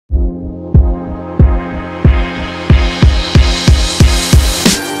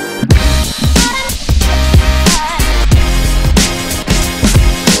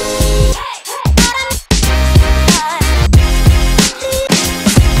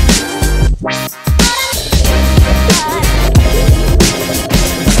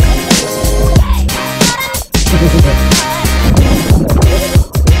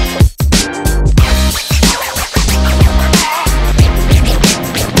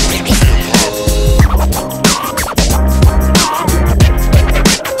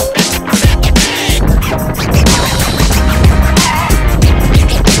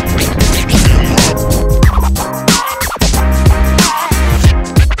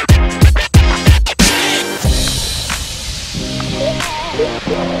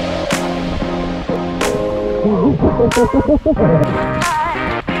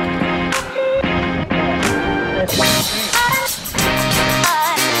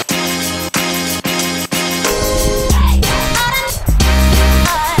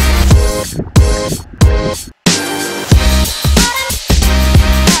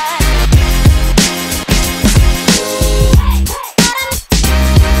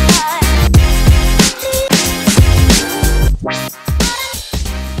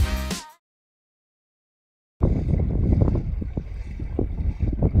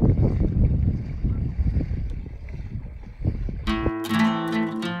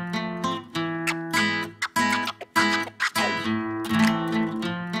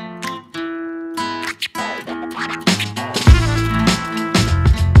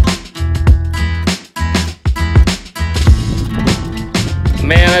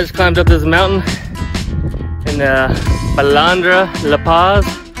Man, I just climbed up this mountain in Balandra, La Paz.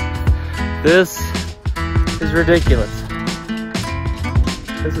 This is ridiculous.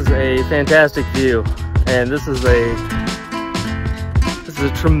 This is a fantastic view, and this is a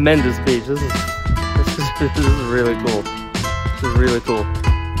tremendous beach. This is really cool. This is really cool.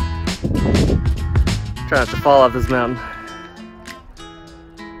 Try not to fall off this mountain.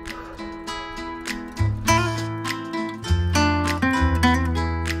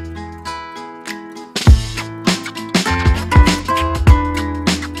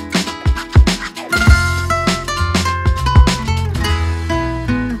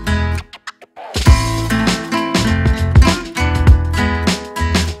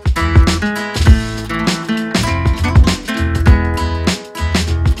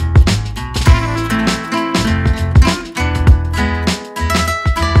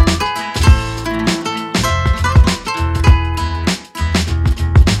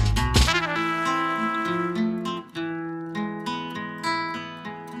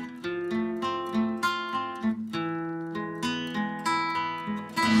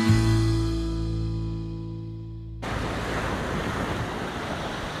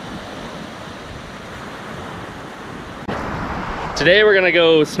 Today we're gonna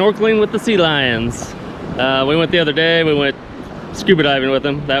go snorkeling with the sea lions. We went the other day, we went scuba diving with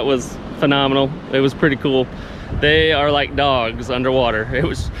them. That was phenomenal. It was pretty cool. They are like dogs underwater.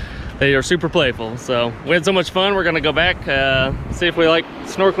 They are super playful. So we had so much fun. We're gonna go back, see if we like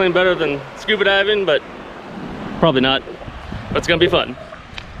snorkeling better than scuba diving, but probably not. But it's gonna be fun.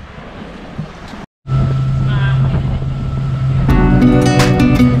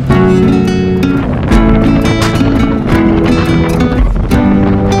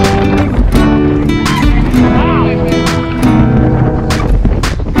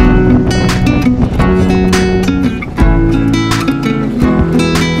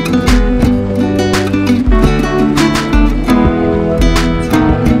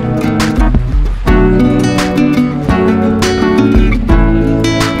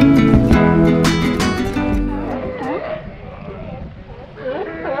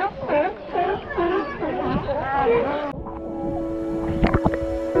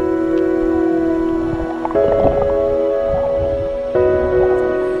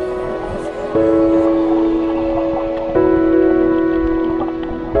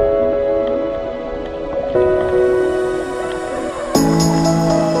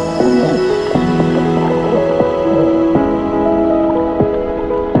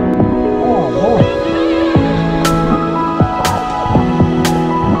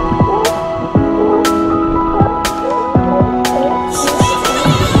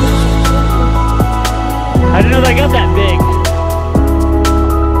 I didn't know they got that big.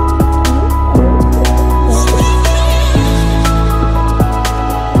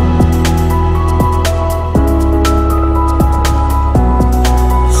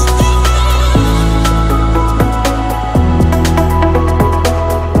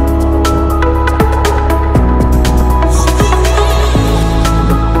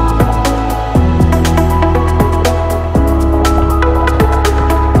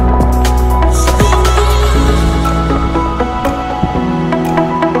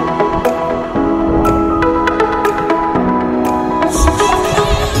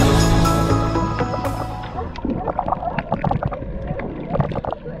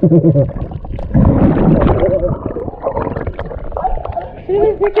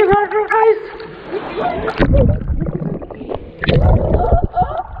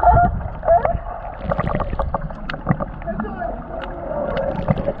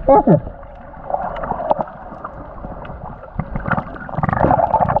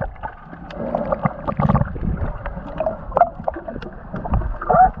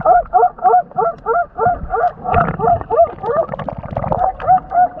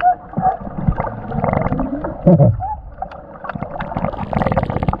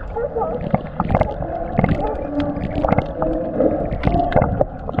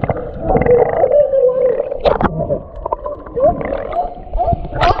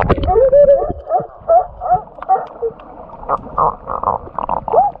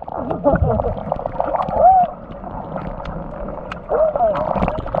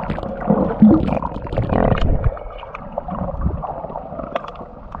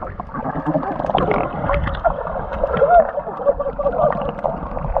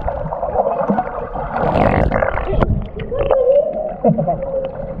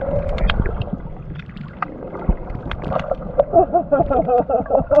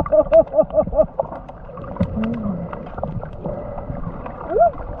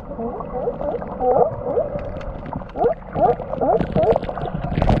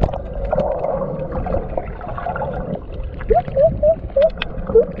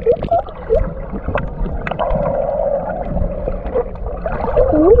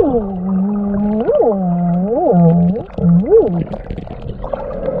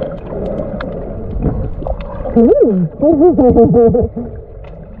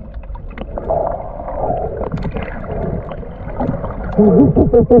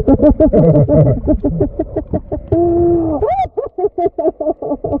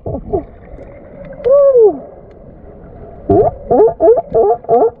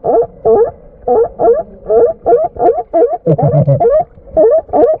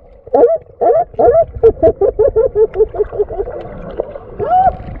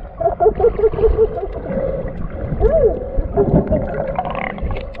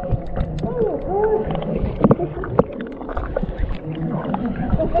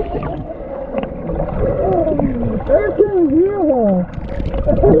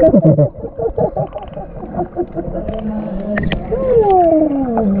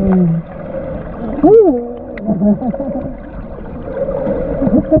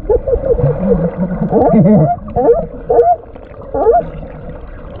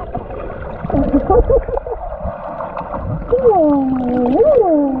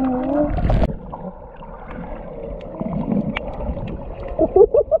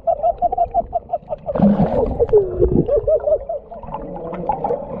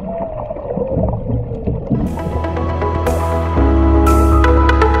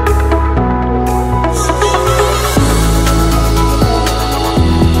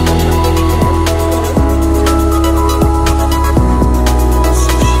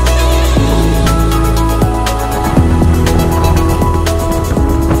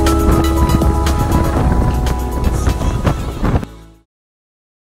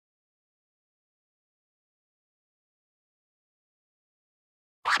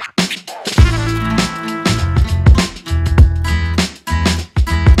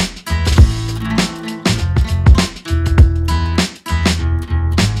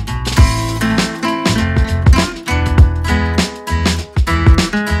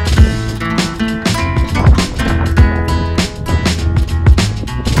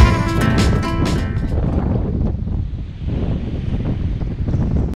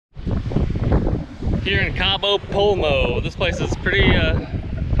 Here in Cabo Pulmo. This place is pretty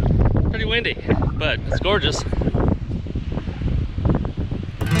windy, but it's gorgeous.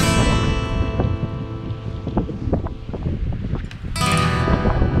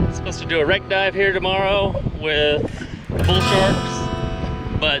 Supposed to do a wreck dive here tomorrow with bull sharks,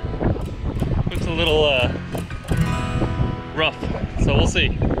 but looks a little rough, so we'll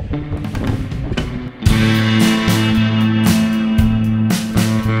see.